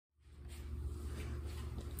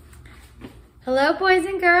Hello, boys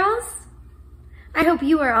and girls. I hope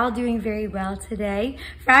you are all doing very well today.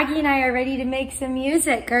 Froggy and I are ready to make some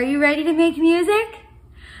music. Are you ready to make music?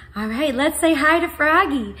 All right, let's say hi to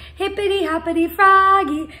Froggy. Hippity hoppity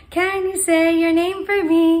froggy, can you say your name for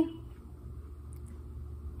me?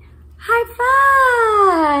 High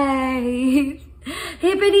five!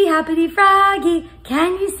 Hippity hoppity froggy,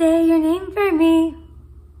 can you say your name for me?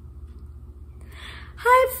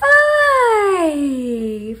 High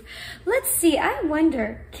five! Let's see, I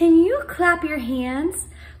wonder, can you clap your hands?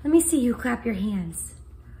 Let me see you clap your hands.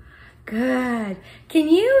 Good. Can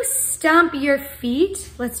you stomp your feet?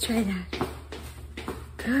 Let's try that.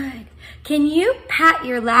 Good. Can you pat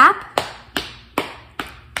your lap?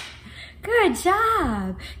 Good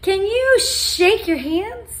job. Can you shake your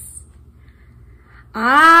hands?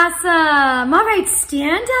 Awesome. All right,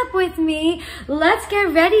 stand up with me. Let's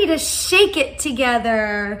get ready to shake it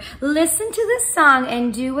together. Listen to the song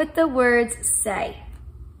and do what the words say.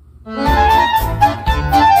 Let's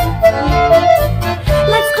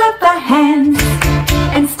clap our hands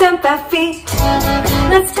and stamp our feet.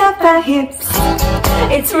 Let's tap our hips,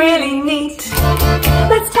 it's really neat.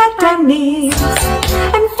 Let's tap our knees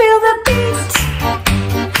and feel the beat.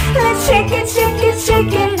 Let's shake it, shake it,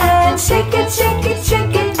 shake it, and shake it, shake it,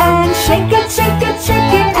 shake it, and shake it, shake it,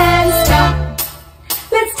 shake it, and stop.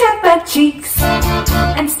 Let's tap our cheeks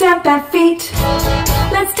and stamp our feet.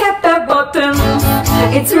 Let's tap our bottoms,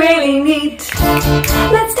 it's really neat.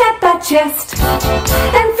 Let's tap our chest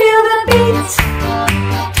and feel the beat.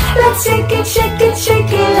 Let's shake it, shake it,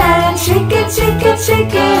 shake it, and shake it, shake it,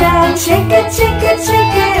 shake it, and shake it, shake it,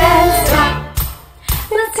 shake it, and stop.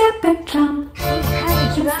 Let's tap a drum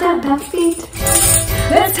and stamp our feet.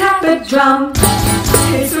 Let's tap a drum,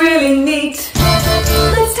 it's really neat.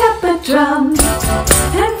 Let's tap a drum and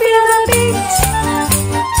feel the beat.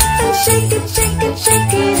 And shake it, shake it,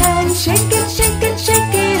 shake it, and shake it, shake it,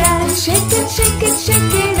 shake it, and shake it, shake it,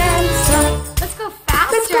 shake it, and stop. Let's go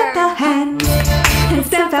faster. Let's tap our hands and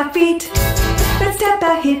stamp our feet. Let's tap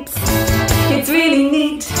our hips, it's really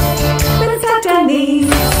neat. Let's tap our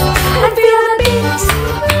knees and feel the beat.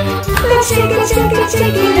 Let's shake it, shake it,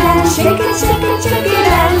 shake it, and shake it, shake it, shake it,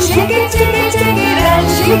 and shake it, shake it, shake it, and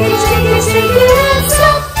shake it, shake it, shake it, and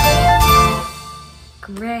stop.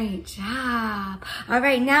 Great job. All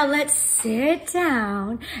right, now let's sit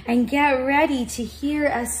down and get ready to hear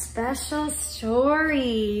a special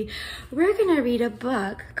story. We're gonna read a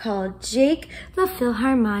book called Jake the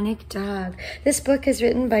Philharmonic Dog. This book is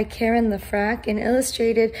written by Karen Lefrak and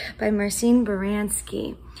illustrated by Marcin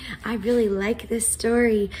Baranski. I really like this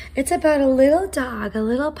story. It's about a little dog, a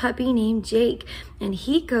little puppy named Jake, and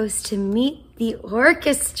he goes to meet the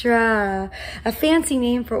orchestra. A fancy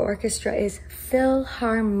name for orchestra is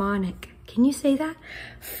Philharmonic. Can you say that?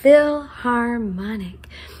 Philharmonic.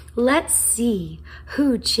 Let's see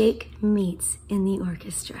who Jake meets in the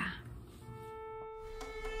orchestra.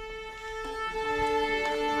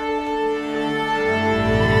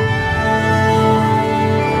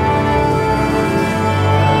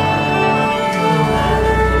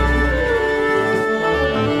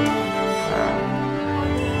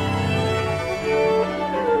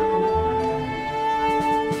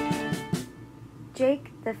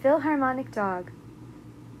 Jake the Philharmonic Dog,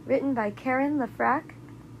 written by Karen Lefrak,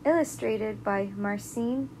 illustrated by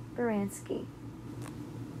Marcin Baranski.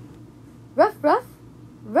 Ruff, ruff,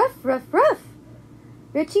 ruff, ruff, ruff.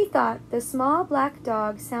 Richie thought the small black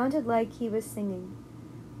dog sounded like he was singing.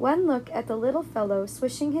 One look at the little fellow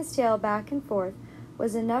swishing his tail back and forth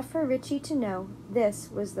was enough for Richie to know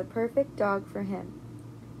this was the perfect dog for him.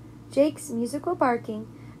 Jake's musical barking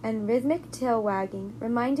and rhythmic tail wagging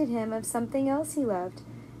reminded him of something else he loved,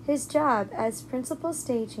 his job as principal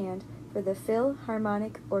stagehand for the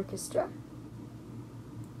Philharmonic Orchestra.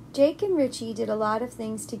 Jake and Richie did a lot of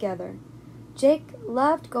things together. Jake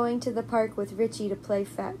loved going to the park with Richie to play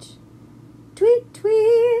fetch. Tweet,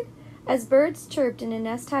 tweet! As birds chirped in a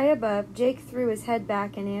nest high above, Jake threw his head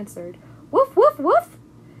back and answered, woof, woof, woof!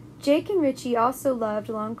 Jake and Richie also loved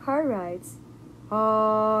long car rides.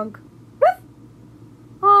 Honk!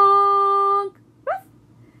 Honk! Ruff!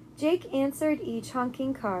 Jake answered each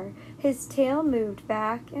honking car. His tail moved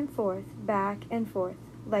back and forth,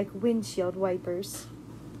 like windshield wipers.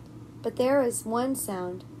 But there was one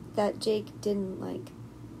sound that Jake didn't like.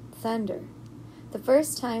 Thunder. The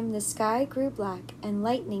first time the sky grew black and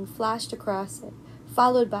lightning flashed across it,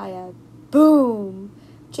 followed by a boom.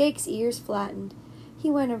 Jake's ears flattened.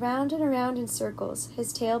 He went around and around in circles,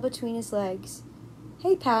 his tail between his legs.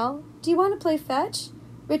 Hey, pal, do you want to play fetch?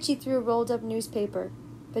 Richie threw a rolled-up newspaper,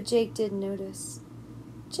 but Jake didn't notice.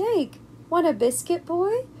 Jake, want a biscuit,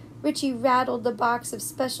 boy? Richie rattled the box of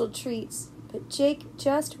special treats, but Jake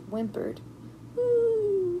just whimpered.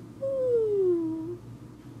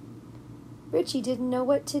 Richie didn't know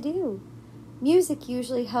what to do. Music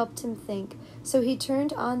usually helped him think, so he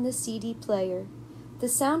turned on the CD player. The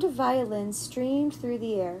sound of violins streamed through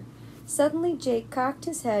the air. Suddenly Jake cocked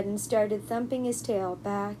his head and started thumping his tail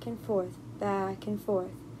back and forth, back and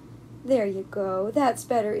forth. "There you go, that's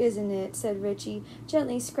better, isn't it?" said Richie,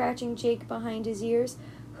 gently scratching Jake behind his ears.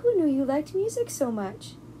 "Who knew you liked music so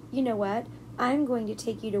much? You know what? I'm going to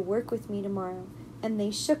take you to work with me tomorrow." And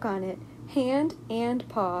they shook on it, hand and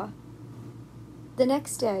paw. The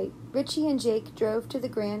next day, Richie and Jake drove to the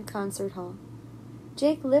grand concert hall.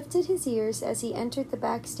 Jake lifted his ears as he entered the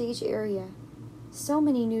backstage area. So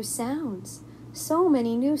many new sounds, so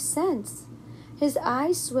many new scents. His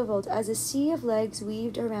eyes swiveled as a sea of legs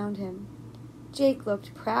weaved around him. Jake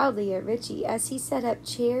looked proudly at Richie as he set up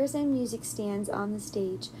chairs and music stands on the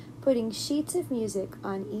stage, putting sheets of music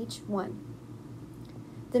on each one.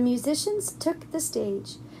 The musicians took the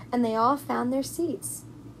stage, and they all found their seats.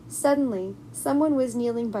 Suddenly, someone was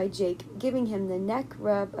kneeling by Jake, giving him the neck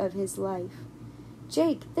rub of his life.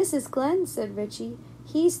 "Jake, this is Glenn," said Richie.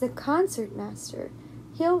 "He's the concert master.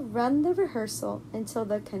 He'll run the rehearsal until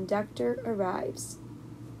the conductor arrives."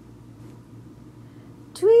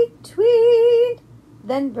 Tweet, tweet!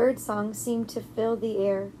 Then birdsong seemed to fill the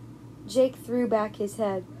air. Jake threw back his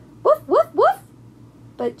head. Woof, woof, woof!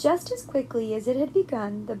 But just as quickly as it had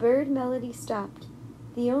begun, the bird melody stopped.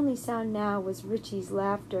 The only sound now was Richie's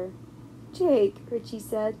laughter. "Jake," Richie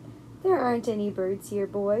said, "there aren't any birds here,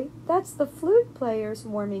 boy. That's the flute players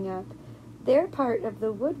warming up. They're part of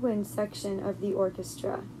the woodwind section of the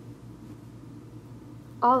orchestra."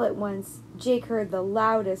 All at once, Jake heard the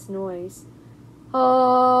loudest noise.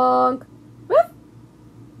 Honk! Ruff!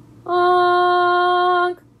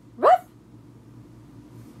 Honk! Ruff!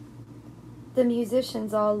 The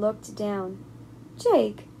musicians all looked down.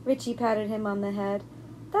 "Jake," Richie patted him on the head,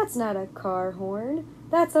 "that's not a car horn.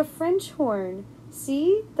 That's a French horn.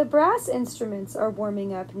 See, the brass instruments are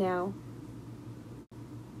warming up now."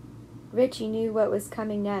 Richie knew what was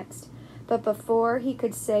coming next, but before he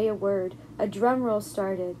could say a word, a drum roll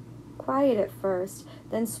started. Quiet at first,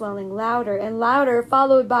 then swelling louder and louder,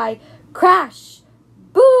 followed by crash,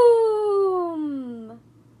 boom!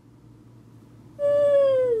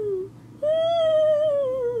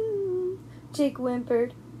 Jake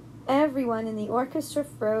whimpered. Everyone in the orchestra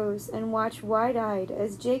froze and watched wide-eyed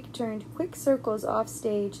as Jake turned quick circles off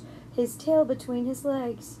stage, his tail between his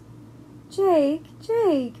legs. "Jake,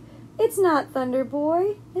 Jake, it's not Thunder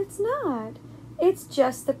Boy. It's not. It's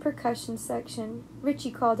just the percussion section,"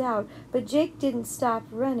 Richie called out, but Jake didn't stop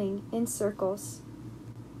running in circles.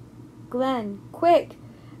 "Glenn, quick!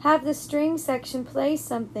 Have the string section play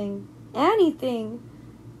something. Anything!"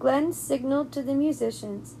 Glenn signaled to the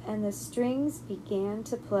musicians, and the strings began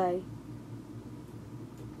to play.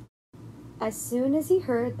 As soon as he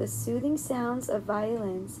heard the soothing sounds of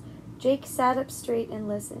violins, Jake sat up straight and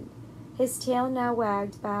listened. His tail now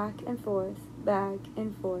wagged back and forth, back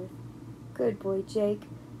and forth. "Good boy, Jake.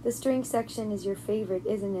 The string section is your favorite,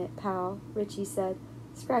 isn't it, pal?" Richie said,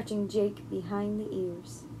 scratching Jake behind the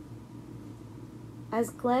ears. As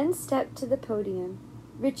Glenn stepped to the podium,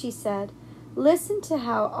 Richie said, "Listen to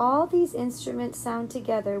how all these instruments sound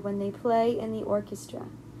together when they play in the orchestra."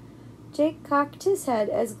 Jake cocked his head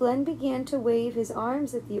as Glenn began to wave his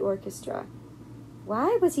arms at the orchestra.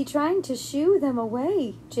 Why was he trying to shoo them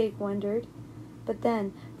away? Jake wondered. But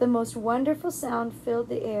then the most wonderful sound filled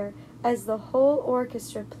the air as the whole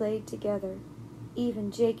orchestra played together.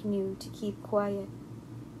 Even Jake knew to keep quiet.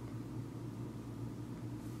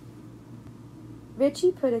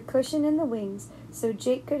 Richie put a cushion in the wings so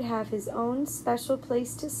Jake could have his own special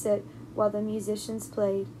place to sit while the musicians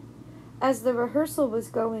played. As the rehearsal was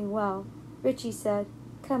going well, Richie said,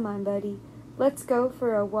 "Come on, buddy, let's go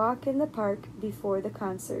for a walk in the park before the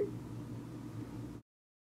concert."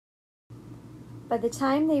 By the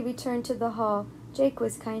time they returned to the hall, Jake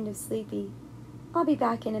was kind of sleepy. "I'll be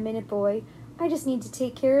back in a minute, boy. I just need to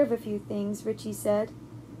take care of a few things," Richie said.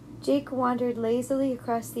 Jake wandered lazily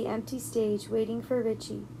across the empty stage waiting for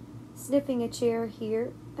Richie, sniffing a chair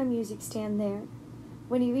here, a music stand there.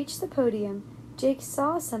 When he reached the podium, Jake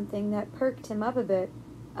saw something that perked him up a bit.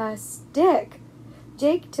 A stick!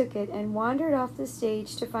 Jake took it and wandered off the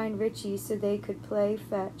stage to find Richie so they could play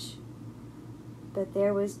fetch. But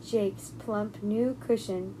there was Jake's plump new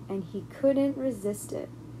cushion, and he couldn't resist it.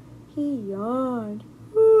 He yawned.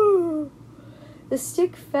 The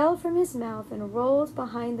stick fell from his mouth and rolled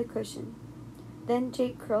behind the cushion. Then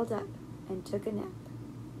Jake curled up and took a nap.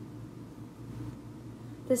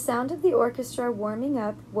 The sound of the orchestra warming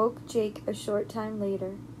up woke Jake a short time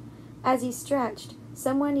later. As he stretched,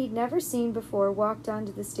 someone he'd never seen before walked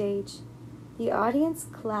onto the stage. The audience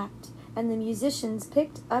clapped, and the musicians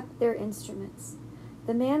picked up their instruments.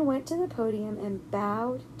 The man went to the podium and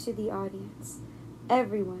bowed to the audience.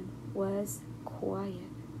 Everyone was quiet.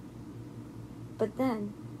 But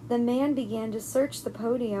then the man began to search the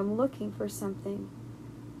podium looking for something.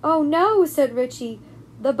 "Oh no," said Richie.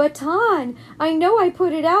 "The baton! I know I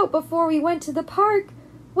put it out before we went to the park.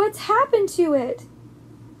 What's happened to it?"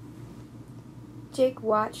 Jake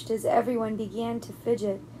watched as everyone began to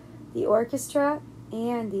fidget, the orchestra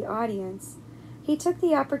and the audience. He took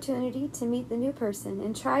the opportunity to meet the new person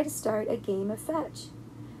and try to start a game of fetch.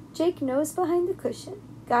 Jake nosed behind the cushion,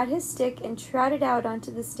 got his stick, and trotted out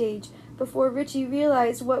onto the stage before Richie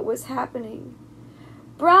realized what was happening.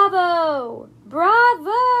 "Bravo!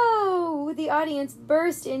 Bravo!" The audience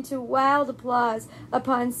burst into wild applause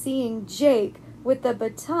upon seeing Jake with the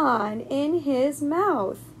baton in his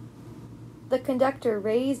mouth. The conductor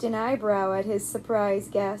raised an eyebrow at his surprise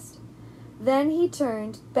guest. Then he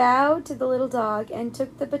turned, bowed to the little dog, and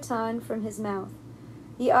took the baton from his mouth.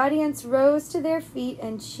 The audience rose to their feet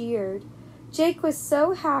and cheered. Jake was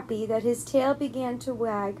so happy that his tail began to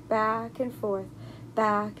wag back and forth,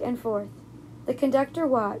 back and forth. The conductor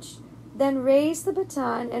watched, then raised the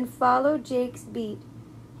baton and followed Jake's beat.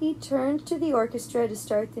 He turned to the orchestra to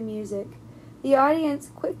start the music. The audience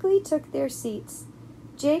quickly took their seats.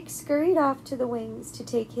 Jake scurried off to the wings to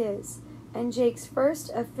take his, and Jake's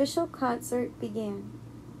first official concert began.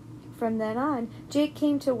 From then on, Jake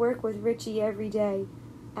came to work with Richie every day.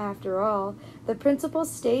 After all, the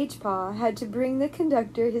principal's stage paw had to bring the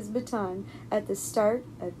conductor his baton at the start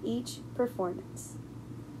of each performance.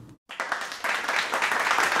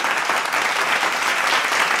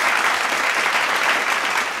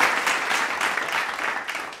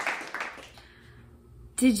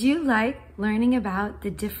 Did you like learning about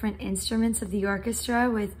the different instruments of the orchestra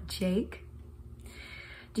with Jake?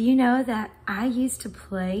 Do you know that I used to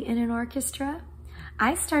play in an orchestra?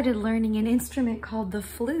 I started learning an instrument called the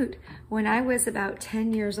flute when I was about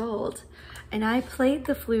 10 years old. And I played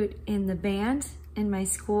the flute in the band in my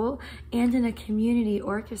school and in a community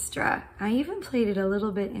orchestra. I even played it a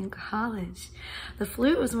little bit in college. The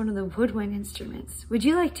flute was one of the woodwind instruments. Would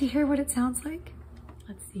you like to hear what it sounds like?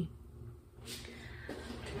 Let's see.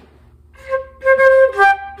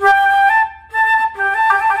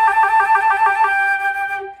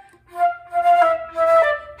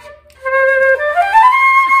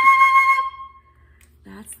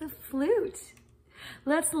 That's the flute.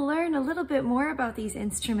 Let's learn a little bit more about these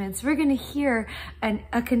instruments. We're going to hear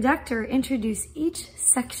a conductor introduce each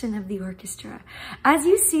section of the orchestra. As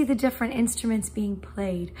you see the different instruments being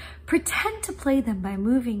played, pretend to play them by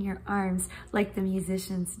moving your arms like the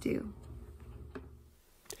musicians do.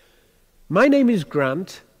 My name is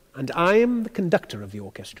Grant, and I am the conductor of the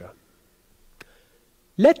orchestra.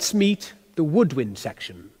 Let's meet the woodwind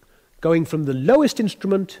section, going from the lowest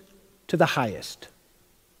instrument to the highest.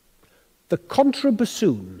 The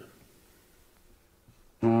contrabassoon.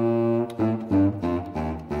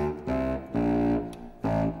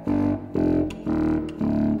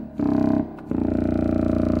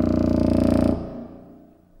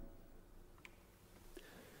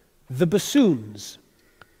 The bassoons.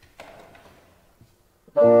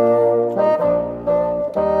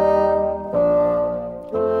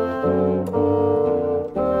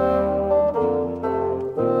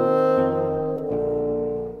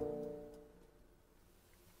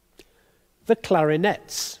 The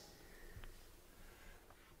clarinets.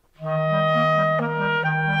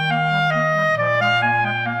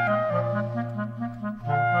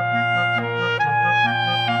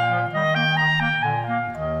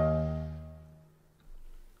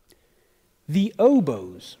 The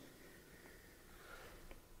oboes.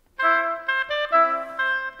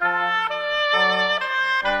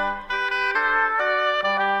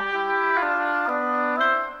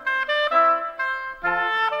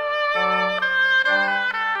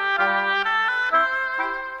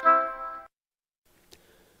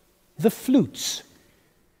 The flutes.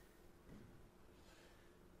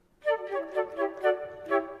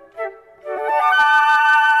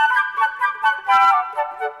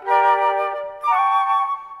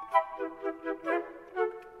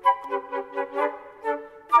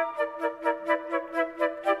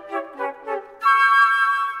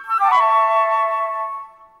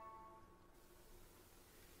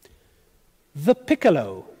 The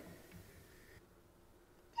piccolo.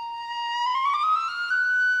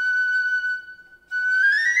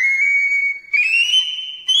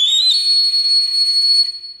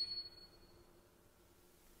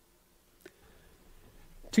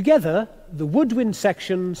 Together, the woodwind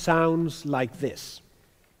section sounds like this.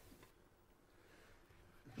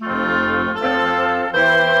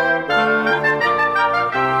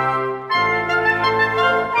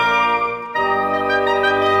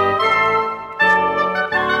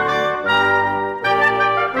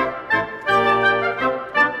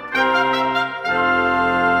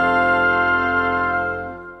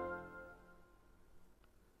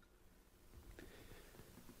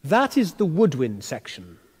 That is the woodwind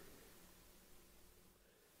section.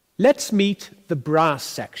 Let's meet the brass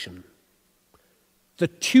section, the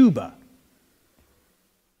tuba.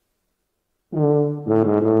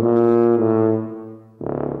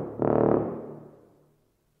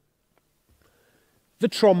 The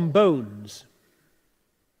trombones.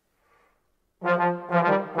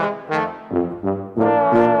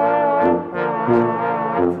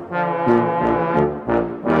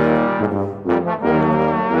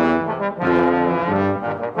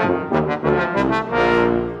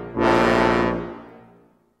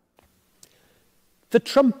 The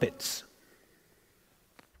trumpets.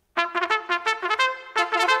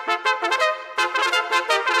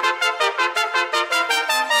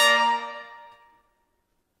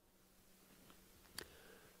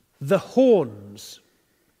 The horns.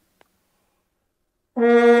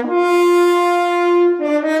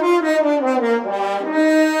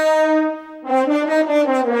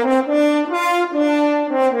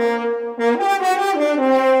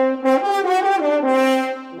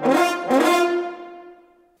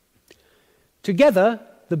 Together,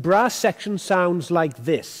 the brass section sounds like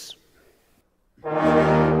this.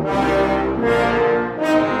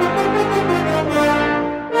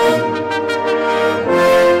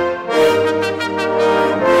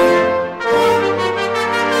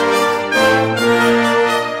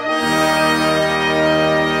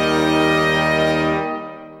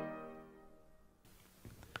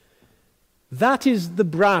 That is the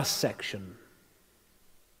brass section.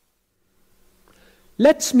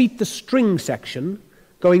 Let's meet the string section,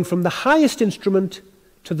 going from the highest instrument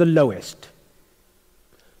to the lowest.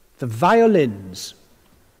 The violins.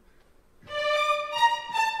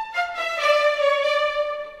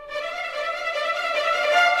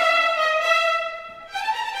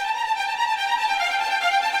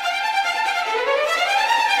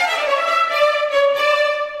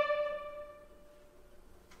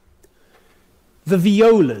 The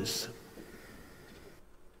violas.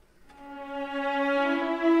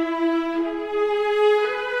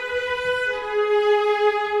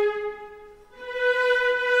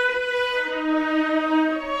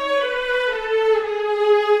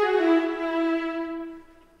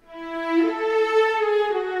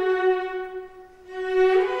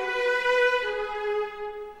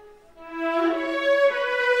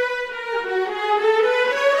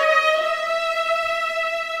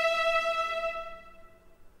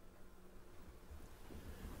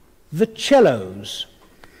 The cellos.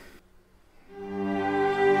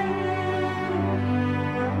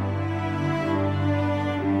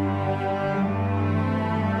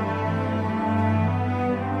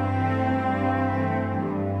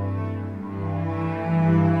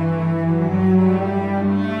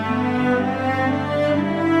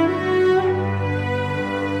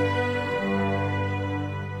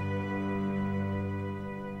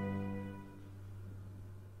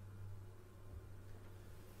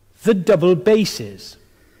 The double basses.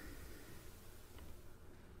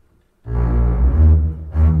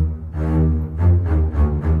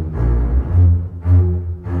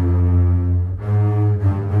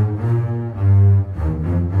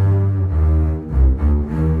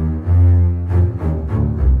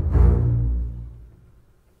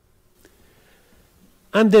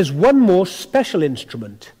 And there's one more special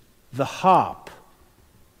instrument, the harp.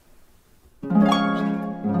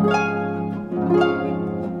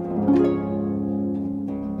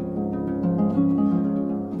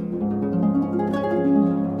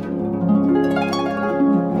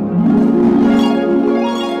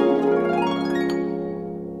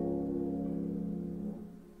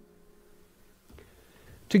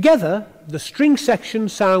 Together, the string section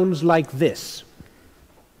sounds like this.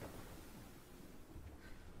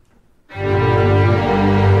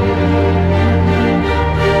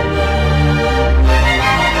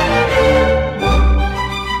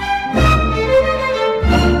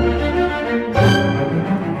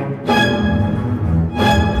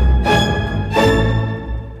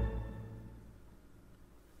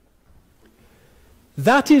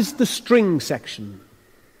 That is the string section.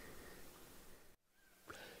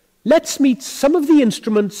 Let's meet some of the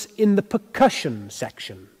instruments in the percussion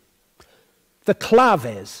section. The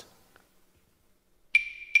claves.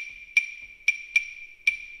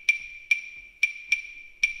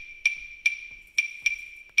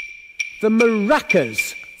 the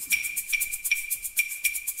maracas,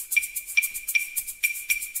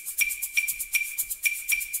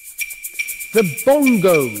 the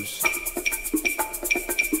bongos,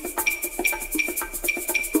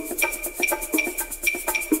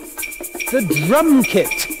 the drum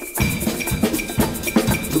kit,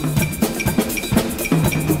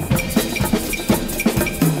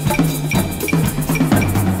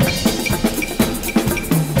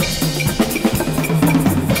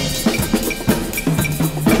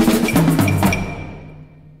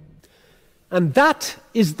 and that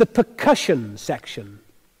is the percussion section.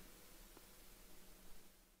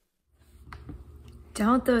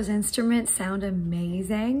 Don't those instruments sound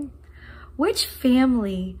amazing? Which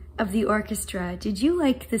family of the orchestra did you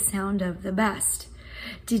like the sound of the best?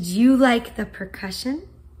 Did you like the percussion?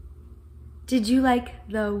 Did you like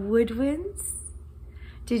the woodwinds?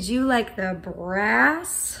 Did you like the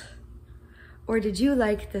brass? Or did you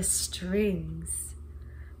like the strings?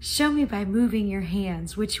 Show me by moving your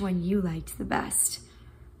hands which one you liked the best.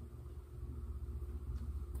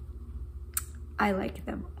 I like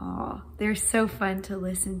them all. They're so fun to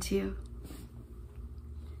listen to.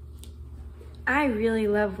 I really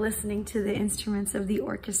love listening to the instruments of the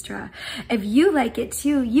orchestra. If you like it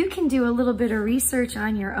too, you can do a little bit of research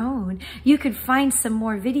on your own. You could find some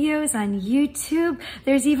more videos on YouTube.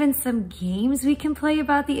 There's even some games we can play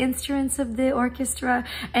about the instruments of the orchestra,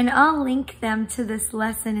 and I'll link them to this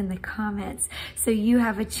lesson in the comments so you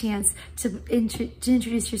have a chance to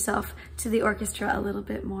introduce yourself to the orchestra a little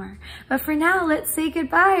bit more. But for now, let's say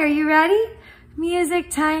goodbye. Are you ready? Music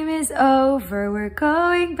time is over, we're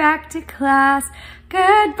going back to class.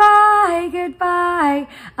 Goodbye, goodbye,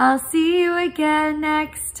 I'll see you again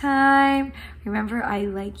next time. Remember, I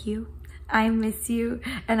like you, I miss you,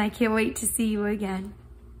 and I can't wait to see you again.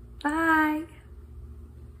 Bye.